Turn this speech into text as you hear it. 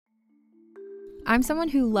I'm someone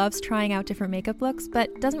who loves trying out different makeup looks,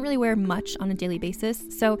 but doesn't really wear much on a daily basis,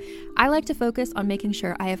 so I like to focus on making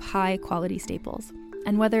sure I have high quality staples.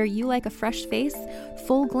 And whether you like a fresh face,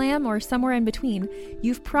 full glam, or somewhere in between,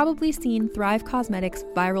 you've probably seen Thrive Causemetics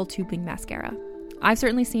Viral Tubing Mascara. I've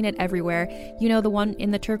certainly seen it everywhere. You know, the one in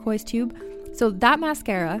the turquoise tube? So that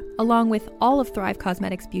mascara, along with all of Thrive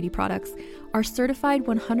Causemetics beauty products, are certified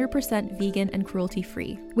 100% vegan and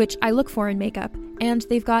cruelty-free, which I look for in makeup, and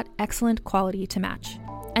they've got excellent quality to match.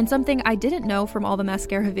 And something I didn't know from all the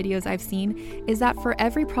mascara videos I've seen is that for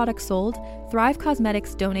every product sold, Thrive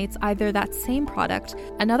Causemetics donates either that same product,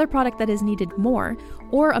 another product that is needed more,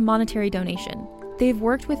 or a monetary donation. They've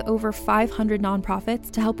worked with over 500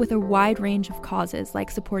 nonprofits to help with a wide range of causes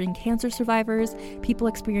like supporting cancer survivors, people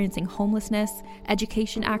experiencing homelessness,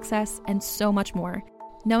 education access, and so much more.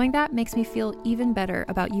 Knowing that makes me feel even better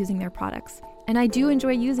about using their products. And I do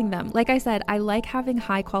enjoy using them. Like I said, I like having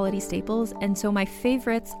high quality staples, and so my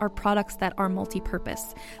favorites are products that are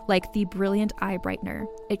multi-purpose, like the Brilliant Eye Brightener.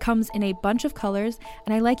 It comes in a bunch of colors,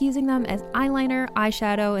 and I like using them as eyeliner,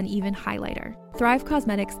 eyeshadow, and even highlighter. Thrive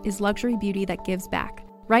Causemetics is luxury beauty that gives back.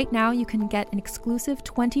 Right now, you can get an exclusive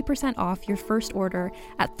 20% off your first order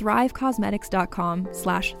at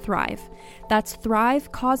thrivecausemetics.com/thrive. That's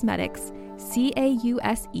Thrive Causemetics,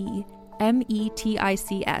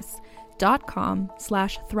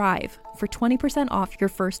 CAUSEMETICS.com/thrive for 20% off your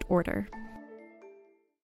first order.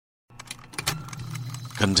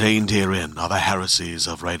 Contained herein are the heresies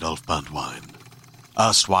of Radolf Burntwine,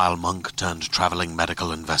 erstwhile monk turned traveling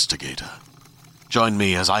medical investigator. Join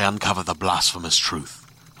me as I uncover the blasphemous truth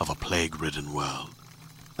of a plague-ridden world,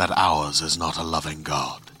 that ours is not a loving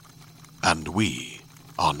God, and we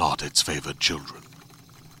are not its favored children.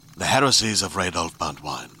 The Heresies of Radolf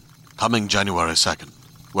Burntwine, coming January 2nd,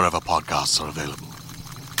 wherever podcasts are available.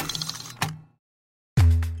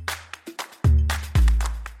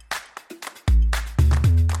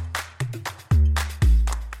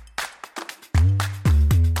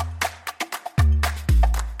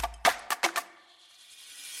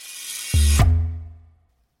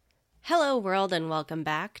 Hello world, and welcome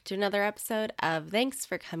back to another episode of Thanks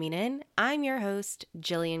for Coming In. I'm your host,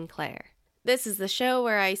 Jillian Clare. This is the show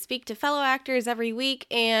where I speak to fellow actors every week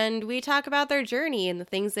and we talk about their journey and the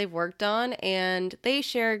things they've worked on, and they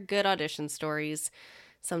share good audition stories.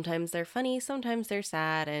 Sometimes they're funny, sometimes they're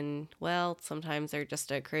sad, and well, sometimes they're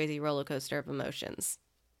just a crazy roller coaster of emotions.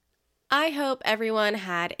 I hope everyone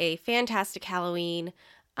had a fantastic Halloween.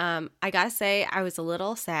 I gotta say, I was a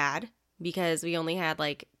little sad because we only had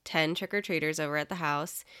like 10 trick-or-treaters over at the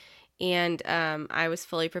house, and I was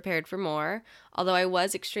fully prepared for more. Although I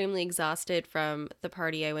was extremely exhausted from the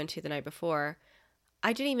party I went to the night before.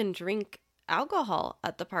 I didn't even drink alcohol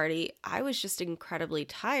at the party. I was just incredibly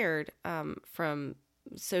tired from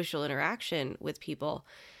social interaction with people.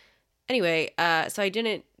 Anyway, so I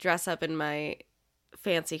didn't dress up in my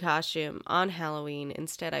fancy costume on Halloween.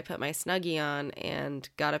 Instead, I put my Snuggie on and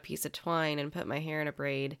got a piece of twine and put my hair in a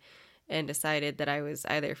braid and decided that I was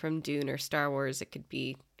either from Dune or Star Wars. It could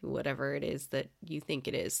be whatever it is that you think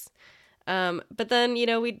it is. But then, you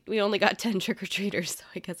know, we only got 10 trick-or-treaters, so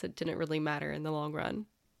I guess it didn't really matter in the long run.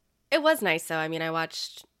 It was nice, though. I mean, I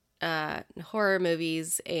watched horror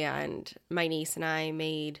movies, and my niece and I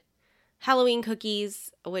made Halloween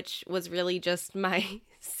cookies, which was really just my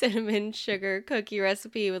cinnamon sugar cookie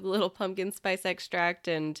recipe with a little pumpkin spice extract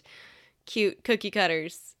and cute cookie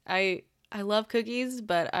cutters. I love cookies,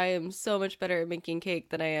 but I am so much better at making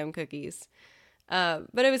cake than I am cookies. But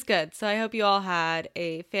it was good. So I hope you all had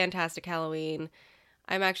a fantastic Halloween.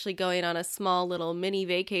 I'm actually going on a small little mini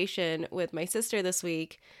vacation with my sister this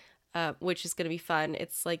week, which is going to be fun.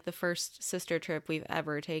 It's like the first sister trip we've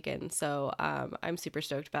ever taken. So I'm super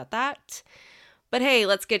stoked about that. But hey,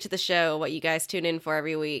 let's get to the show, what you guys tune in for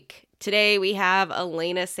every week. Today we have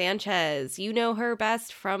Elena Sanchez. You know her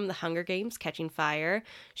best from The Hunger Games: Catching Fire.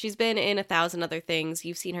 She's been in 1,000 other things.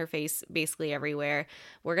 You've seen her face basically everywhere.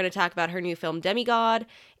 We're going to talk about her new film, Demigod,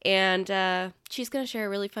 and she's going to share a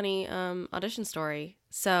really funny audition story.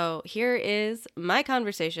 So here is my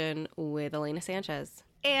conversation with Elena Sanchez.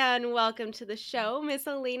 And welcome to the show, Miss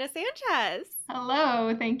Elena Sanchez.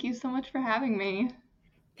 Hello, thank you so much for having me.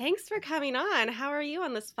 Thanks for coming on. How are you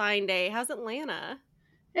on this fine day? How's Atlanta?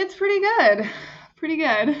 It's pretty good. Pretty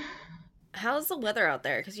good. How's the weather out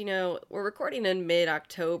there? Because, you know, we're recording in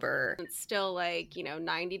mid-October. It's still like,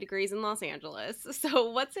 90 degrees in Los Angeles. So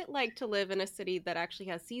what's it like to live in a city that actually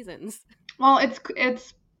has seasons? Well,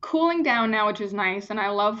 it's cooling down now, which is nice, and I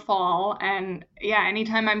love fall. And yeah,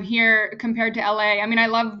 anytime I'm here compared to LA, I mean, I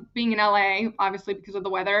love being in LA, obviously because of the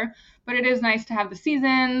weather, but it is nice to have the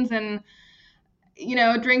seasons. And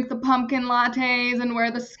drink the pumpkin lattes and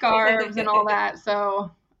wear the scarves and all that.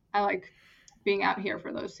 So I like being out here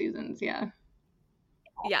for those seasons. Yeah.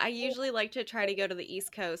 Yeah, I usually like to try to go to the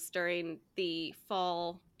East Coast during the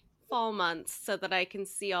fall months so that I can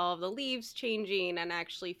see all of the leaves changing and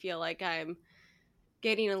actually feel like I'm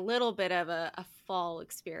getting a little bit of a fall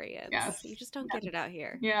experience. Yes. You just don't get it out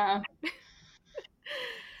here. Yeah.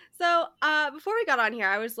 So before we got on here,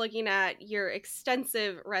 I was looking at your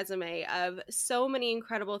extensive resume of so many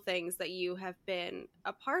incredible things that you have been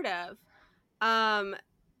a part of.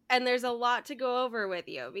 And there's a lot to go over with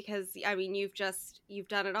you because, I mean, you've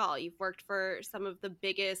done it all. You've worked for some of the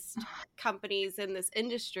biggest companies in this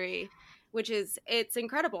industry, it's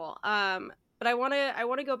incredible. But I want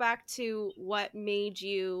to go back to what made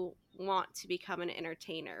you want to become an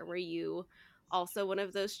entertainer. Were you also one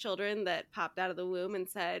of those children that popped out of the womb and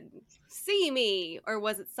said, "See me," or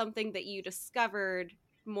was it something that you discovered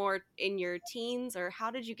more in your teens, or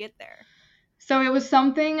how did you get there? So it was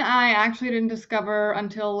something I actually didn't discover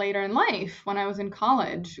until later in life when I was in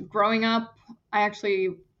college. Growing up, I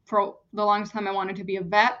actually, for the longest time, I wanted to be a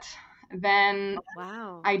vet. Then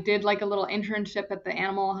Wow. I did like a little internship at the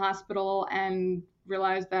animal hospital and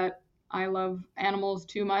realized that I love animals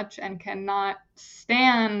too much and cannot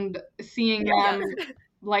stand seeing them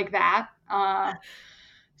like that.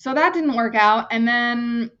 So that didn't work out. And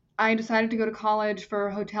then I decided to go to college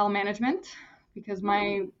for hotel management because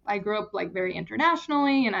I grew up like very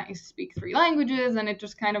internationally and I speak 3 languages, and it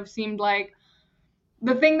just kind of seemed like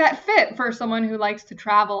the thing that fit for someone who likes to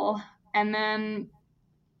travel. And then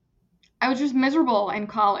I was just miserable in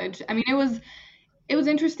college. I mean, it was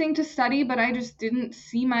interesting to study, but I just didn't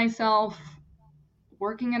see myself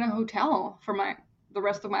working in a hotel for the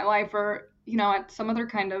rest of my life, or at some other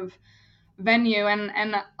kind of venue.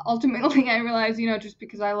 And ultimately I realized, just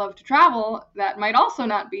because I love to travel, that might also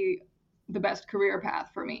not be the best career path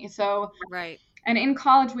for me. So right. And in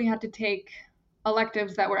college we had to take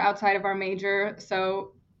electives that were outside of our major.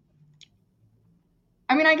 So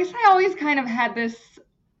I mean, I guess I always kind of had this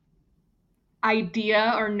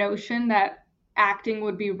idea or notion that acting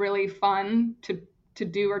would be really fun to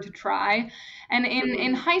do or to try. And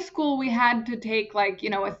in high school we had to take like, a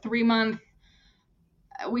 3-month,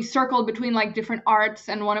 we circled between like different arts,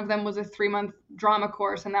 and one of them was a 3-month drama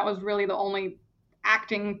course, and that was really the only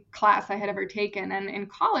acting class I had ever taken. And in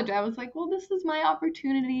college I was like, well, this is my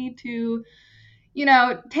opportunity to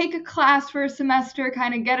take a class for a semester,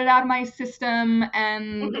 kind of get it out of my system.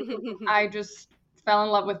 And I just fell in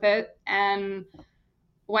love with it and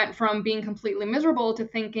went from being completely miserable to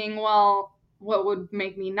thinking, well, what would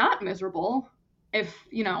make me not miserable if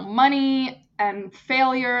money and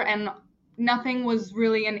failure and nothing was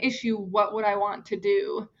really an issue? What would I want to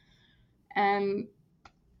do? And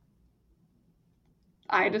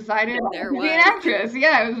I decided to be an actress.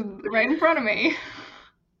 Yeah, it was right in front of me.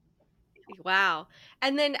 Wow.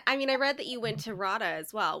 And then, I mean, I read that you went to RADA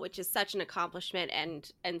as well, which is such an accomplishment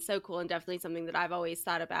and so cool, and definitely something that I've always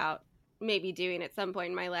thought about maybe doing at some point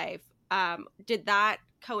in my life. Did that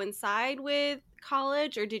coincide with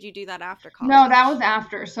college, or did you do that after college? No, that was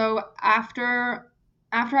after. So after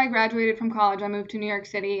I graduated from college, I moved to New York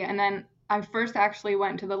City, and then I first actually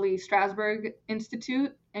went to the Lee Strasberg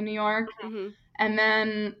Institute in New York. Mm-hmm. And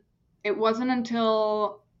then it wasn't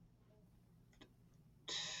until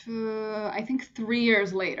I think 3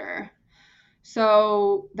 years later,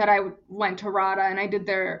 so that I went to RADA and I did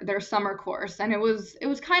their summer course. And it was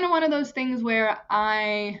kind of one of those things where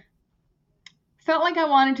I felt like I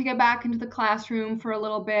wanted to get back into the classroom for a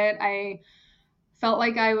little bit. I felt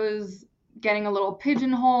like I was getting a little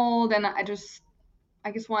pigeonholed, and I just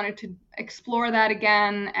wanted to explore that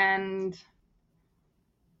again and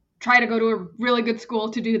try to go to a really good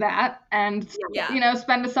school to do that, and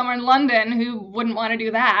spend a summer in London. Who wouldn't want to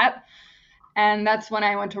do that? And that's when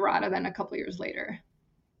I went to RADA then a couple years later.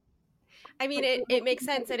 I mean, it makes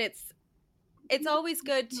sense, and it's always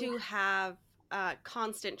good to have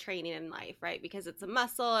constant training in life, right? Because it's a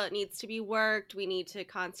muscle, it needs to be worked. We need to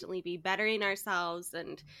constantly be bettering ourselves,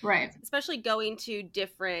 and right, especially going to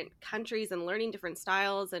different countries and learning different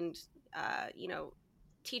styles and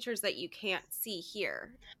teachers that you can't see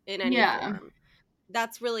here in any form.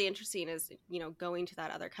 That's really interesting, is going to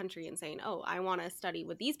that other country and saying, oh, I want to study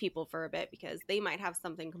with these people for a bit because they might have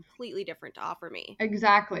something completely different to offer me.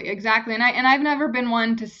 Exactly. And I've never been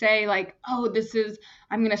one to say like, oh,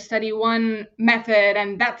 I'm going to study one method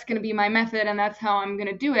and that's going to be my method and that's how I'm going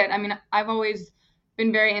to do it. I mean, I've always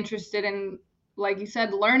been very interested in, like you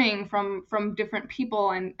said, learning from different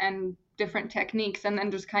people and different techniques, and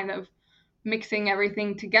then just kind of mixing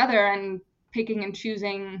everything together and picking and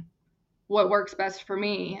choosing what works best for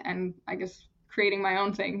me, and I guess creating my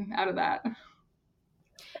own thing out of that.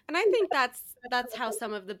 And I think that's how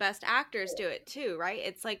some of the best actors do it too, right?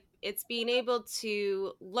 It's like it's being able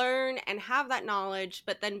to learn and have that knowledge,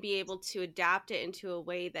 but then be able to adapt it into a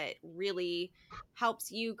way that really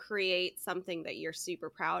helps you create something that you're super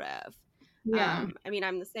proud of. Yeah. I mean,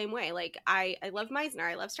 I'm the same way. Like I love Meisner,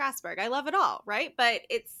 I love Strasberg, I love it all, right? But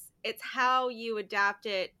it's how you adapt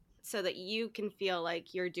it so that you can feel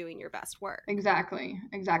like you're doing your best work. Exactly.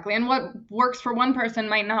 And what works for one person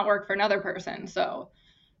might not work for another person. So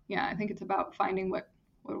yeah, I think it's about finding what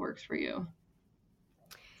works for you.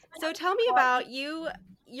 So tell me about you.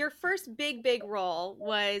 Your first big role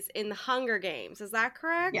was in the Hunger Games. Is that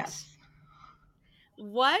correct? Yes.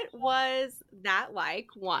 What was that like?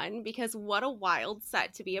 One, because what a wild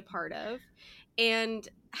set to be a part of. And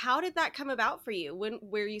how did that come about for you? When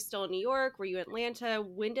were you still in New York? Were you in Atlanta?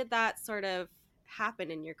 When did that sort of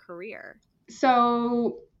happen in your career?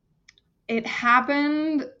 So it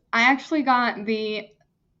happened, I actually got the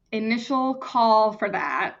initial call for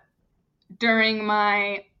that during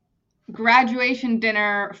my graduation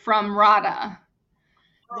dinner from RADA.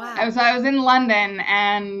 Wow. I was in London,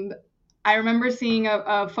 and I remember seeing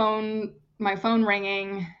my phone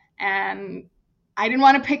ringing, and I didn't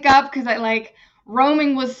want to pick up because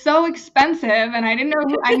roaming was so expensive, and I didn't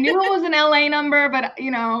know I knew it was an LA number, but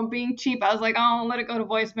being cheap, I was like, oh, let it go to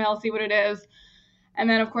voicemail, see what it is. And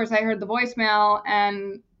then of course I heard the voicemail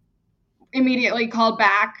and immediately called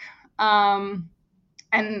back.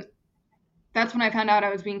 And that's when I found out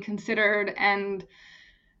I was being considered. And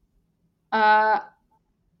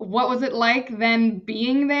what was it like then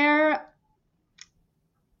being there?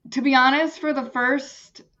 To be honest, for the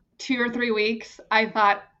first 2 or 3 weeks, I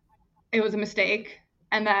thought it was a mistake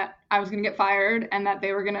and that I was going to get fired and that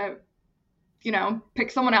they were going to,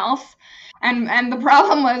 pick someone else. And the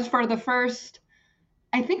problem was for the first,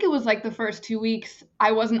 I think it was like the first 2 weeks,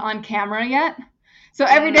 I wasn't on camera yet. So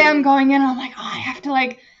every day I'm going in and I'm like, oh,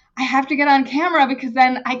 I have to get on camera because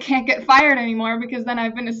then I can't get fired anymore because then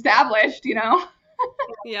I've been established,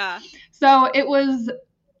 Yeah. So it was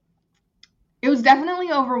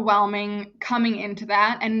definitely overwhelming coming into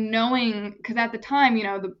that and knowing, because at the time,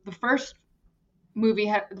 the first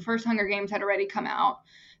the first Hunger Games had already come out.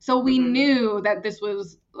 So we knew that this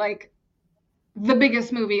was like the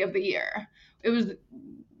biggest movie of the year. It was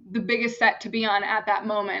the biggest set to be on at that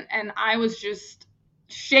moment. And I was just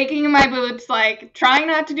shaking in my boots, like trying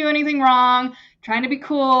not to do anything wrong, trying to be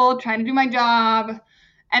cool, trying to do my job.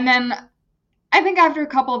 And then I think after a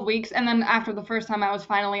couple of weeks, and then after the first time I was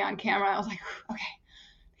finally on camera, I was like, okay,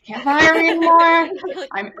 I can't fire me anymore.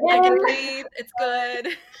 I can breathe. It's good.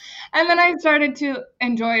 And then I started to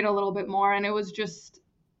enjoy it a little bit more. And it was just,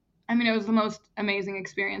 it was the most amazing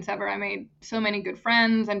experience ever. I made so many good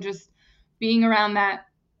friends, and just being around that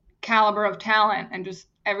caliber of talent and just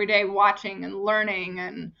every day watching and learning,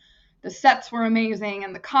 and the sets were amazing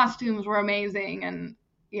and the costumes were amazing. And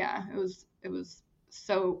yeah, it was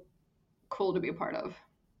so cool to be a part of.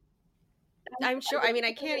 I'm sure. I mean,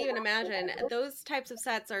 I can't even imagine. Those types of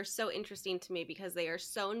sets are so interesting to me because they are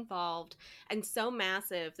so involved and so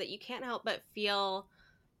massive that you can't help but feel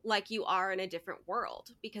like you are in a different world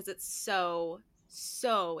because it's so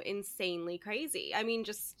insanely crazy. I mean,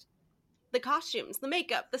 just the costumes, the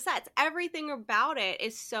makeup, the sets, everything about it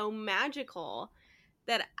is so magical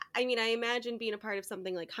that, I mean, I imagine being a part of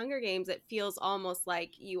something like Hunger Games, it feels almost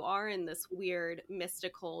like you are in this weird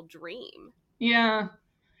mystical dream. Yeah,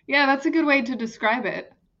 that's a good way to describe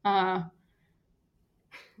it.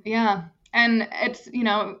 Yeah. And it's,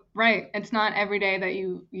 right. It's not every day that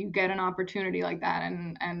you get an opportunity like that.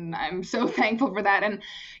 And I'm so thankful for that. And,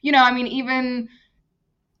 even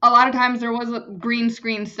a lot of times there was green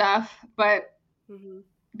screen stuff, but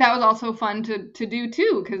that was also fun to do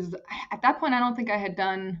too. Cause at that point, I don't think I had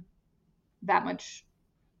done that much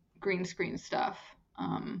green screen stuff.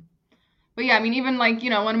 But yeah, even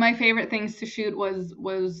one of my favorite things to shoot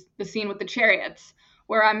was the scene with the chariots,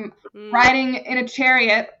 where I'm riding in a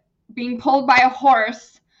chariot being pulled by a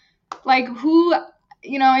horse. Like, who,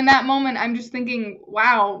 in that moment, I'm just thinking,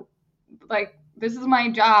 wow, like, this is my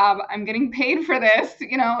job. I'm getting paid for this.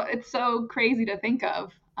 It's so crazy to think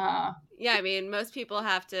of. Yeah, I mean, most people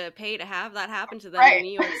have to pay to have that happen to them right. in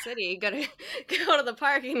New York City. Go to the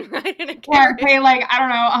park and ride in a carriage. Or pay I don't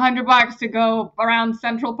know, $100 to go around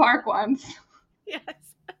Central Park once. Yes.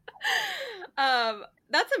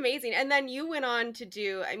 That's amazing. And then you went on to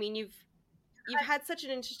do, you've had such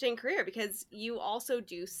an interesting career because you also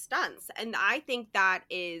do stunts. And I think that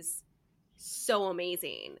is so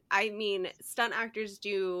amazing. Stunt actors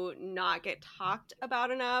do not get talked about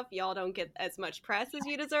enough. Y'all don't get as much press as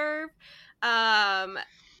you deserve.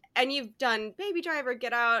 and you've done Baby Driver,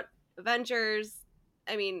 Get Out, Avengers.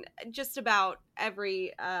 I mean, just about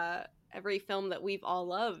every film that we've all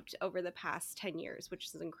loved over the past 10 years, which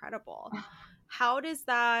is incredible. How does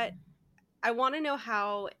that, I want to know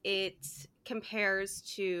how it compares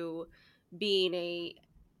to being a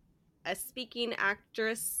speaking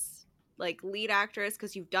actress, like lead actress,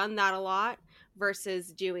 because you've done that a lot,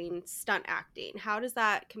 versus doing stunt acting. How does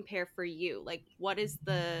that compare for you? Like,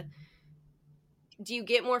 do you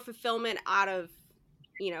get more fulfillment out of,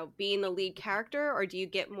 being the lead character, or do you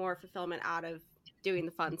get more fulfillment out of doing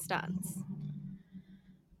the fun stunts?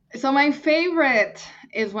 So my favorite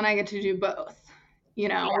is when I get to do both.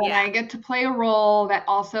 When I get to play a role that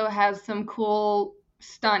also has some cool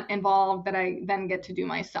stunt involved that I then get to do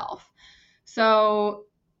myself. So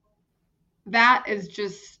that is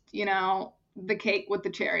just, the cake with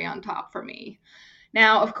the cherry on top for me.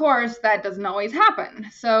 Now, of course, that doesn't always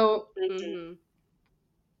happen. So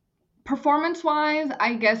performance-wise,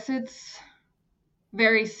 I guess it's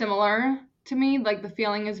very similar to me. Like, the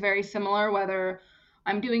feeling is very similar, whether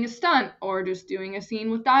I'm doing a stunt or just doing a scene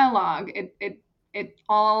with dialogue. It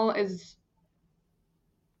all is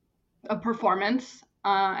a performance,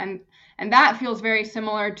 and that feels very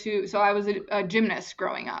similar to. So I was a gymnast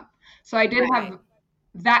growing up, so I did have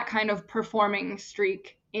that kind of performing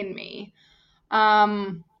streak in me.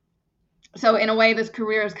 So in a way, this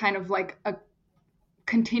career is kind of like a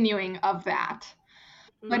continuing of that,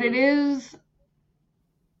 but it is,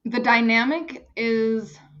 the dynamic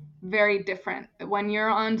is very different. When you're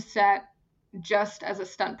on set just as a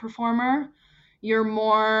stunt performer, you're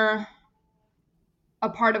more a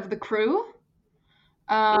part of the crew,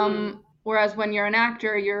 whereas when you're an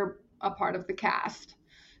actor, you're a part of the cast.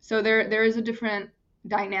 So there is a different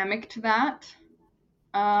dynamic to that.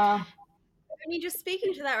 I mean, just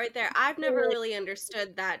speaking to that right there, I've never really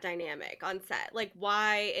understood that dynamic on set, like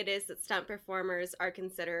why it is that stunt performers are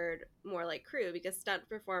considered more like crew, because stunt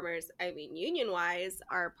performers, I mean, union-wise,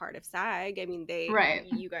 are part of SAG. I mean,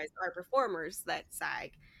 you guys are performers that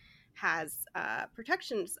SAG has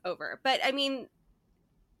protections over. But I mean,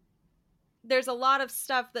 there's a lot of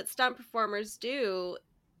stuff that stunt performers do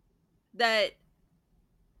that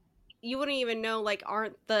you wouldn't even know, like,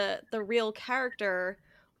 aren't the real character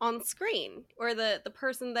on screen, or the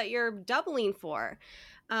person that you're doubling for.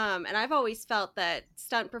 And I've always felt that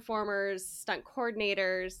stunt performers, stunt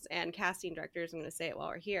coordinators, and casting directors, I'm going to say it while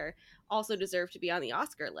we're here, also deserve to be on the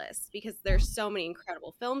Oscar list, because there's so many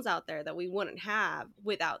incredible films out there that we wouldn't have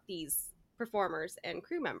without these performers and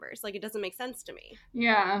crew members. Like, it doesn't make sense to me.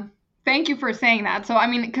 Yeah. Thank you for saying that. So, I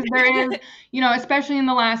mean, because there is, especially in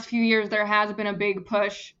the last few years, there has been a big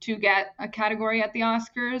push to get a category at the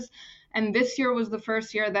Oscars. And this year was the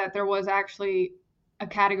first year that there was actually a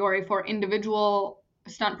category for individual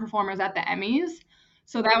stunt performers at the Emmys.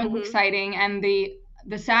 So that was exciting. And the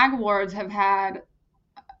SAG Awards have had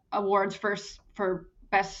awards for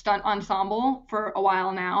Best Stunt Ensemble for a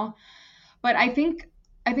while now. But I think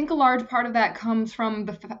a large part of that comes from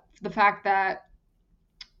the fact that,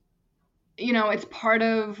 it's part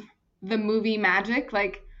of the movie magic.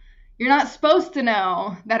 Like, you're not supposed to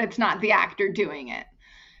know that it's not the actor doing it.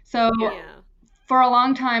 So for a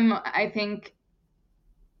long time, I think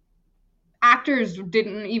actors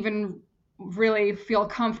didn't even really feel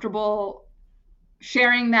comfortable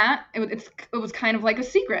sharing that. It was kind of like a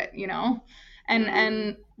secret,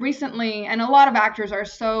 and recently, and a lot of actors are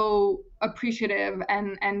so appreciative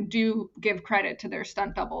and do give credit to their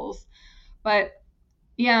stunt doubles. But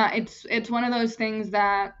yeah, it's one of those things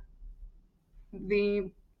that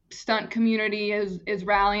the stunt community is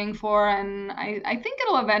rallying for, and I think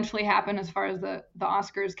it'll eventually happen as far as the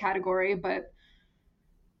Oscars category. But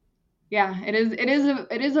yeah, it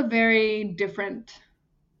is a very different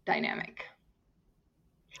dynamic.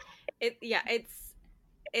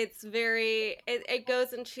 It's very, it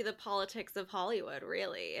goes into the politics of Hollywood,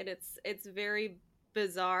 really, and it's very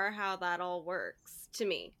bizarre how that all works to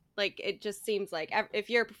me. Like, it just seems like if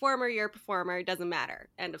you're a performer, you're a performer. It doesn't matter.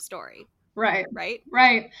 End of story. Right.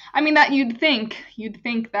 Right. I mean, that you'd think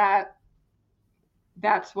that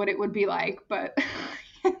that's what it would be like, but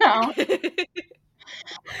I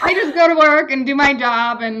just go to work and do my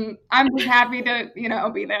job, and I'm just happy to,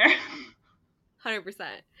 be there. 100%.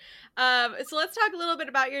 So let's talk a little bit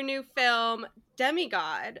about your new film,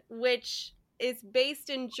 Demigod, which is based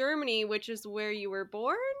in Germany, which is where you were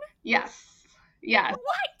born? Yes. Yes.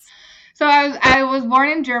 What? So I was born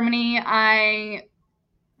in Germany. I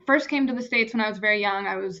first came to the States when I was very young.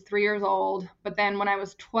 I was 3 years old. But then when I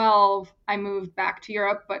was 12, I moved back to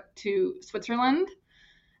Europe, but to Switzerland.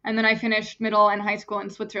 And then I finished middle and high school in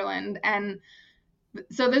Switzerland. And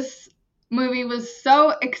so this movie was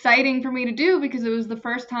so exciting for me to do because it was the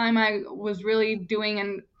first time I was really doing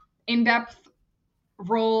an in-depth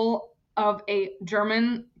role of a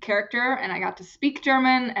German character, and I got to speak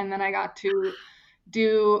German, and then I got to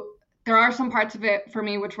there are some parts of it for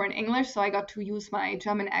me which were in English, so I got to use my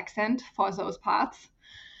German accent for those parts.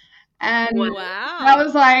 And that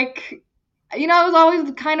was like, it was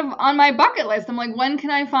always kind of on my bucket list. I'm like, when can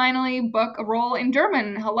I finally book a role in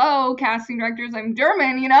German? Hello, casting directors, I'm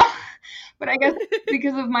German, But I guess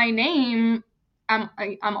because of my name, I'm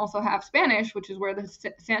also half Spanish, which is where the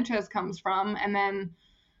Sanchez comes from. And then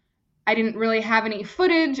I didn't really have any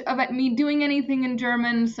footage of me doing anything in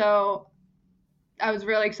German, so I was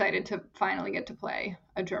really excited to finally get to play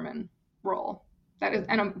a German role. That is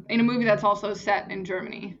in a movie that's also set in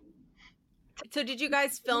Germany. So did you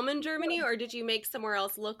guys film in Germany, or did you make somewhere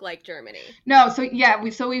else look like Germany? No,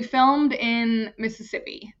 we filmed in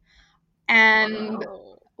Mississippi. And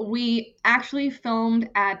we actually filmed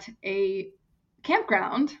at a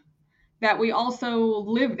campground that we also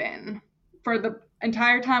lived in for the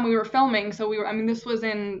entire time we were filming. So this was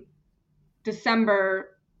in December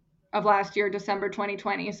of last year, December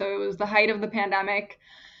 2020. So it was the height of the pandemic.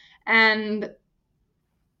 And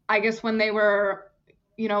I guess when they were,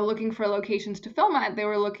 looking for locations to film at, they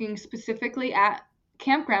were looking specifically at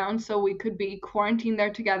campgrounds so we could be quarantined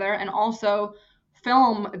there together and also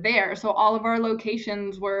film there. So all of our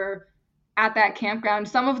locations were at that campground.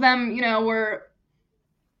 Some of them, were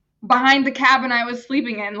behind the cabin I was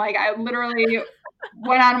sleeping in. Like, I literally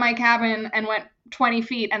went out of my cabin and went 20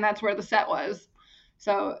 feet, and that's where the set was.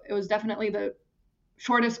 So it was definitely the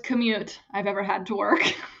shortest commute I've ever had to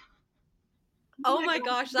work. Oh my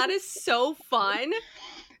gosh, that is so fun.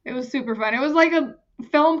 It was super fun. It was like a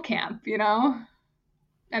film camp,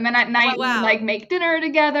 And then at night, we make dinner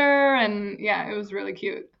together, and yeah, it was really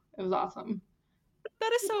cute. It was awesome.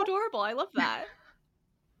 That is so adorable. I love that.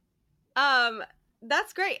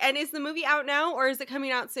 That's great. And is the movie out now, or is it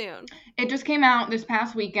coming out soon? It just came out this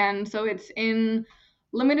past weekend, so it's in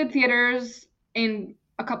limited theaters in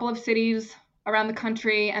a couple of cities around the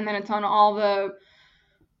country, and then it's on all the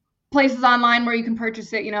places online where you can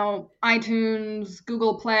purchase it, iTunes,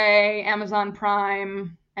 Google Play, Amazon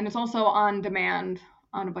Prime, and it's also on demand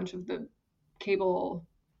on a bunch of the cable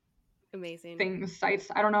sites.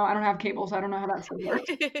 I don't know. I don't have cable, so I don't know how that stuff works.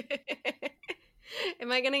 Am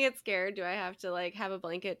I gonna get scared? Do I have to have a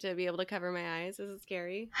blanket to be able to cover my eyes? Is it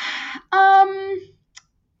scary?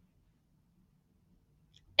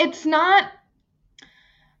 It's not.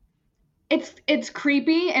 It's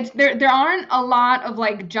creepy. There aren't a lot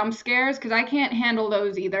of jump scares because I can't handle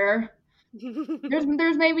those either.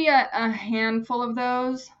 There's maybe a handful of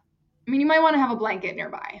those. I mean, you might want to have a blanket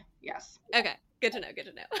nearby. Yes. Okay. Good to know.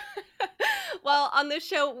 Well, on this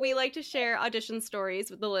show, we like to share audition stories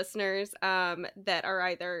with the listeners that are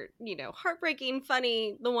either, heartbreaking,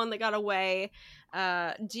 funny, the one that got away.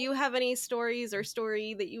 Do you have any stories or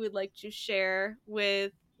story that you would like to share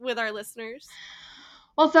with our listeners?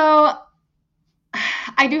 Well, so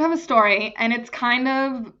I do have a story, and it's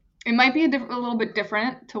it might be a little bit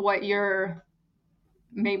different to what your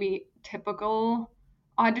maybe typical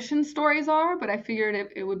audition stories are, but I figured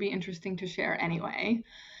it would be interesting to share anyway.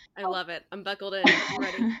 I love it. I'm buckled in. I'm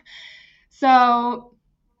ready. So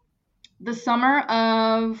the summer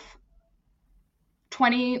of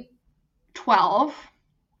 2012,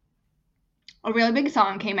 a really big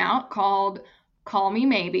song came out called Call Me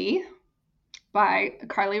Maybe by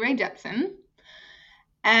Carly Rae Jepsen.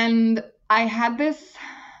 And I had this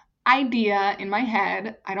idea in my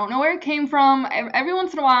head. I don't know where it came from. Every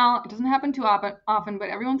once in a while, it doesn't happen too often, but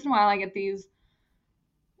every once in a while I get these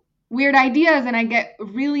weird ideas and I get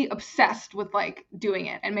really obsessed with doing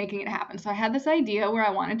it and making it happen. So I had this idea where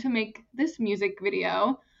I wanted to make this music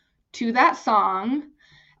video to that song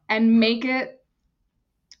and make it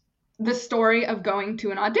the story of going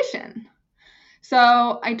to an audition.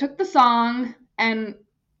 So I took the song and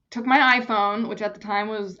took my iPhone, which at the time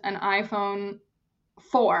was an iPhone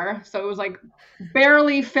 4, so it was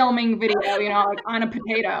barely filming video, on a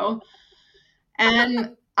potato.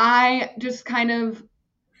 And I just kind of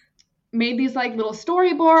made these little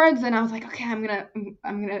storyboards, and I was like, okay, I'm gonna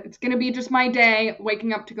it's gonna be just my day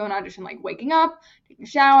waking up to go and audition, waking up, taking a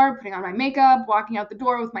shower, putting on my makeup, walking out the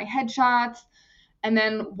door with my headshots, and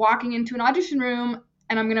then walking into an audition room,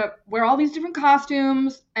 and I'm gonna wear all these different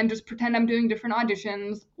costumes and just pretend I'm doing different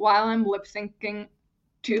auditions while I'm lip syncing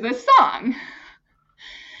to this song.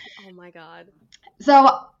 Oh my God.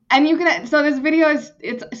 So this video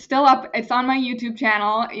it's still up. It's on my YouTube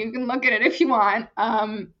channel. You can look at it if you want.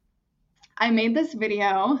 I made this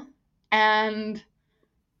video, and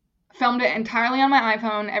filmed it entirely on my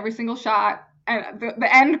iPhone, every single shot. And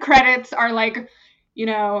the end credits are like, you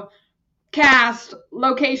know, cast,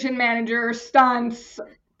 location manager, stunts,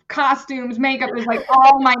 costumes, makeup is like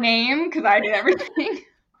all my name because I did everything.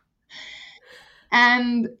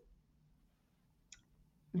 And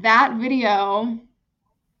that video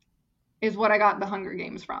is what I got the Hunger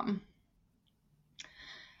Games from.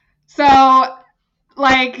 So,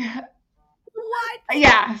 like, what?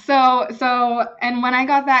 Yeah. So, and when I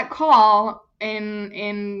got that call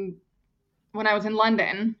when I was in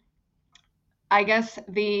London, I guess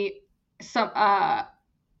the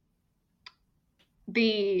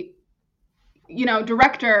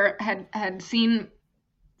director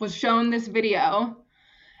was shown this video,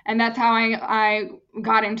 and that's how I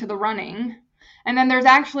got into the running. And then there's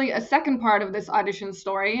actually a second part of this audition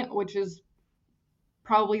story, which is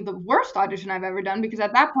probably the worst audition I've ever done, because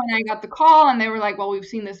at that point I got the call and they were like, well, we've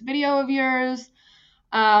seen this video of yours.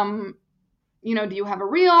 Do you have a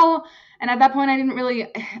reel? And at that point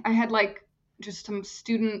I had like just some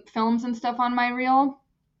student films and stuff on my reel.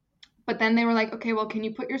 But then they were like, okay, well, can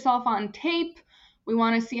you put yourself on tape? We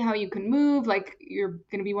want to see how you can move. Like, you're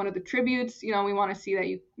going to be one of the tributes. We want to see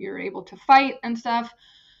that you're able to fight and stuff.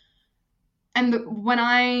 And when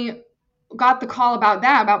I got the call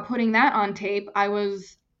about putting that on tape, I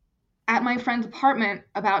was at my friend's apartment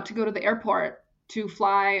about to go to the airport to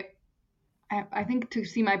fly, I think to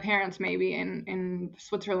see my parents maybe in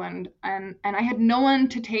Switzerland. And I had no one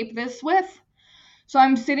to tape this with. So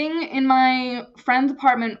I'm sitting in my friend's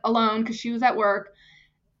apartment alone because she was at work.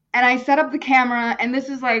 And I set up the camera, and this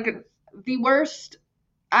is like the worst.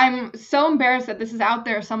 I'm so embarrassed that this is out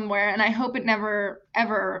there somewhere, and I hope it never,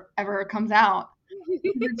 ever, ever comes out.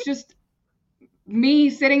 It's just me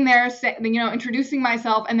sitting there, introducing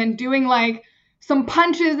myself, and then doing like some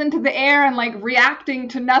punches into the air and like reacting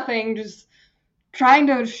to nothing, just trying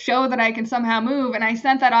to show that I can somehow move. And I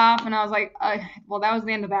sent that off, and I was like, well, that was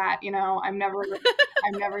the end of that. I'm never going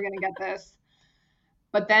to get this.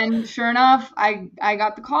 But then sure enough, I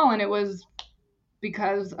got the call, and it was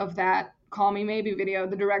because of that Call Me Maybe video.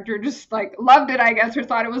 The director just like loved it, I guess, or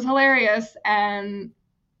thought it was hilarious. And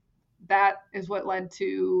that is what led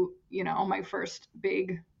to, my first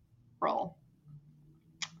big role.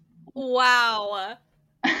 Wow.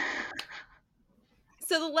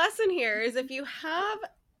 So the lesson here is, if you have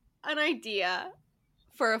an idea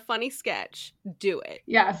for a funny sketch, do it.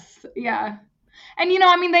 Yes. Yeah.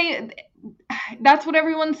 And that's what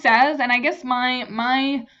everyone says. And I guess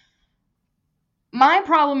my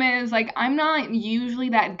problem is, like, I'm not usually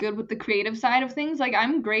that good with the creative side of things. Like,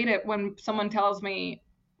 I'm great at when someone tells me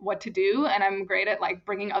what to do, and I'm great at like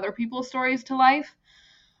bringing other people's stories to life.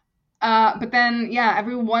 But then,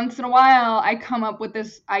 every once in a while I come up with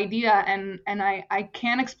this idea and I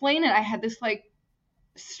can't explain it. I had this like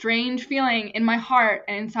strange feeling in my heart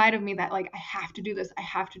and inside of me that like, I have to do this. I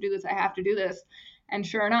have to do this. I have to do this. And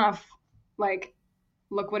sure enough, like,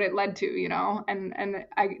 look what it led to, and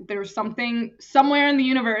there was something somewhere in the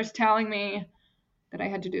universe telling me that I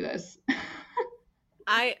had to do this.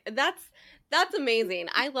 That's amazing.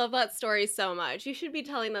 I love that story so much. You should be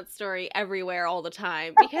telling that story everywhere all the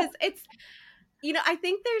time, because it's, I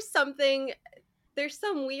think there's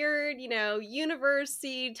some weird,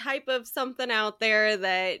 university type of something out there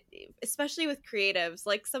that, especially with creatives,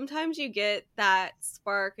 like sometimes you get that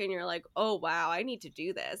spark and you're like, oh, wow, I need to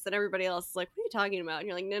do this. And everybody else is like, what are you talking about? And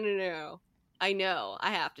you're like, no. I know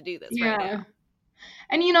I have to do this right now.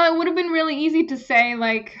 And, it would have been really easy to say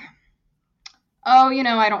like, oh,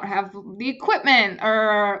 I don't have the equipment,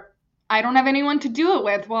 or I don't have anyone to do it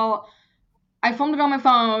with. Well, I filmed it on my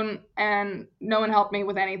phone and no one helped me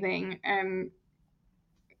with anything. And,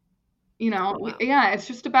 wow. It's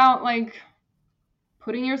just about like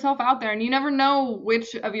putting yourself out there, and you never know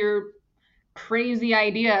which of your crazy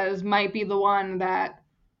ideas might be the one that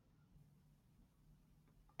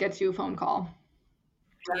gets you a phone call.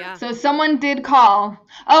 Yeah. So someone did call.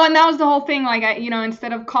 Oh, and that was the whole thing. Like,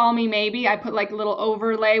 instead of Call Me Maybe, I put like a little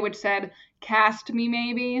overlay which said Cast Me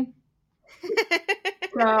Maybe.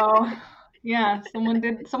 So,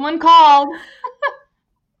 someone called.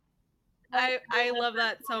 I love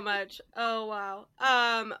that so much. Oh, wow.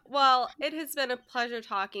 Well, it has been a pleasure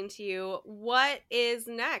talking to you. What is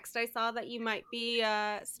next? I saw that you might be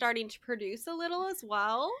starting to produce a little as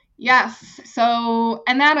well. Yes. So,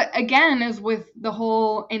 and that again is with the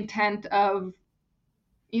whole intent of,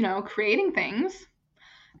 creating things.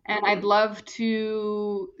 And I'd love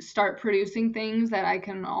to start producing things that I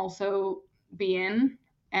can also be in.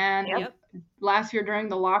 And last year during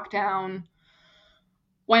the lockdown,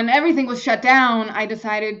 when everything was shut down, I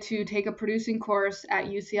decided to take a producing course at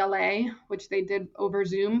UCLA, which they did over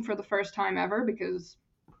Zoom for the first time ever because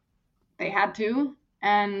they had to.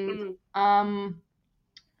 And kind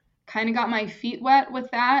of got my feet wet with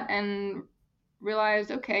that and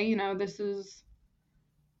realized, okay, you know, this is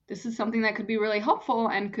something that could be really helpful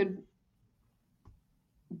and could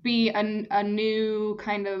be a new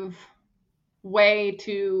kind of way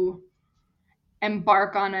to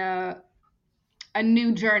embark on a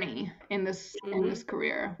new journey in this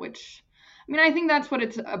career, which, I mean, I think that's what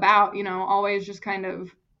it's about, you know, always just kind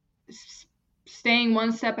of staying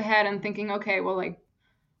one step ahead and thinking, okay, well, like,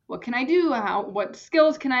 what can I do? What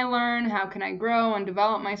skills can I learn? How can I grow and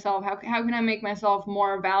develop myself? How can I make myself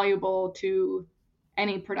more valuable to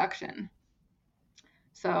any production?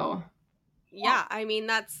 So yeah, I mean,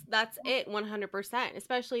 that's it 100%,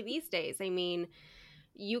 especially these days. I mean,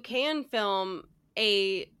 you can film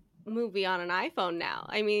a movie on an iPhone now.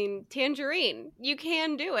 I mean, Tangerine, you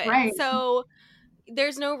can do it. Right. So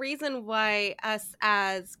there's no reason why us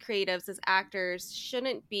as creatives, as actors,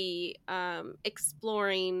 shouldn't be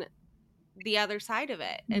exploring the other side of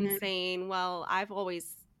it and saying, well, I've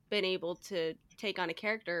always been able to take on a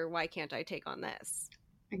character. Why can't I take on this?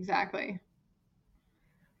 Exactly.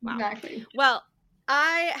 Wow. Exactly. Well,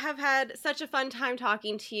 I have had such a fun time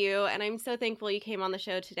talking to you, and I'm so thankful you came on the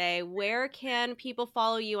show today. Where can people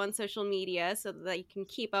follow you on social media so that you can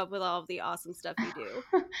keep up with all of the awesome stuff you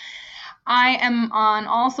do? I am on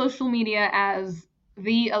all social media as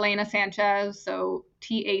the Elena Sanchez, so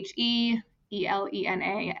TheElena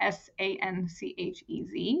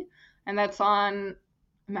Sanchez, and that's on.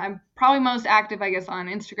 I'm probably most active, I guess, on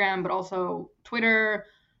Instagram, but also Twitter,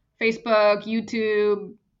 Facebook,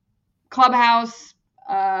 YouTube, Clubhouse.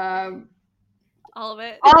 All of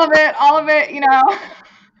it, you know.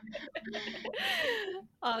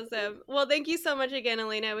 Awesome. Well, thank you so much again,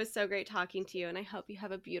 Elena. It was so great talking to you, and I hope you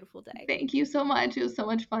have a beautiful day. Thank you so much. It was so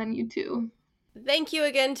much fun. You too. Thank you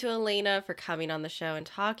again to Elena for coming on the show and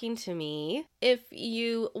talking to me. If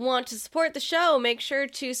you want to support the show, make sure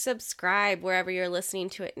to subscribe wherever you're listening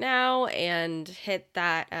to it now and hit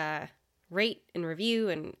that rate and review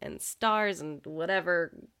and stars and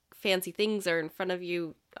whatever fancy things are in front of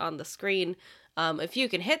you on the screen. If you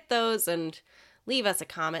can hit those and leave us a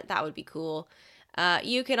comment, that would be cool.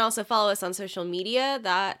 You can also follow us on social media.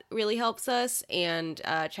 That really helps us. And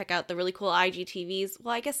check out the really cool IGTVs.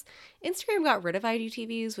 Well, I guess Instagram got rid of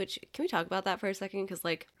IGTVs, which, can we talk about that for a second? Because,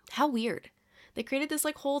 like, how weird. They created this,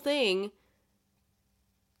 like, whole thing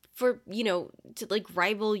for, you know, to, like,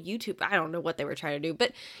 rival YouTube. I don't know what they were trying to do.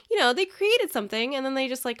 But, you know, they created something and then they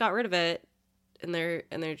just, like, got rid of it. And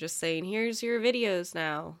they're just saying, here's your videos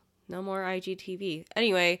now. No more IGTV.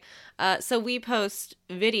 Anyway, so we post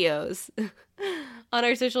videos on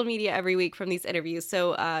our social media every week from these interviews.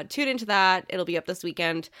 So tune into that. It'll be up this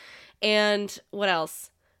weekend. And what else?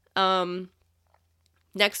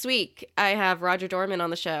 Next week, I have Roger Dorman on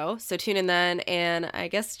the show. So tune in then. And I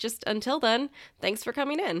guess just until then, thanks for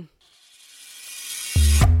coming in.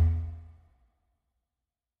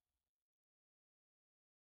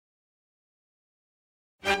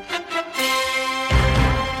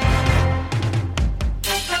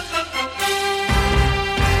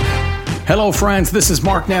 Hello, friends. This is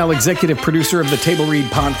Mark Nell, executive producer of the Table Read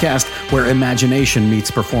podcast, where imagination meets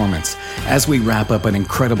performance. As we wrap up an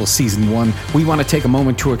incredible season 1, we want to take a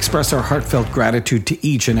moment to express our heartfelt gratitude to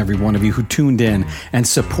each and every one of you who tuned in and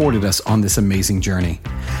supported us on this amazing journey.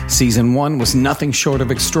 Season 1 was nothing short of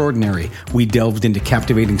extraordinary. We delved into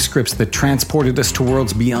captivating scripts that transported us to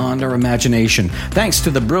worlds beyond our imagination, thanks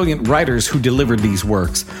to the brilliant writers who delivered these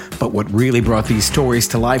works. But what really brought these stories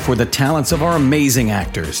to life were the talents of our amazing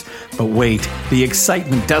actors. But wait, the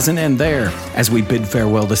excitement doesn't end there. As we bid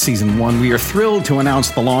farewell to Season 1, we are thrilled to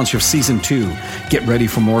announce the launch of Season 2. Get ready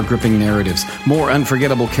for more gripping narratives, more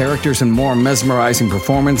unforgettable characters, and more mesmerizing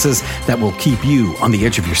performances that will keep you on the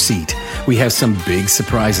edge of your seat. We have some big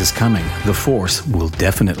surprises coming. The Force will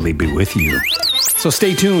definitely be with you. So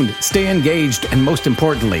stay tuned, stay engaged, and most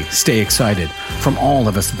importantly, stay excited. From all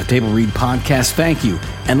of us at the Table Read podcast, thank you,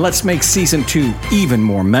 and let's make Season 2 even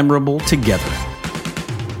more memorable together.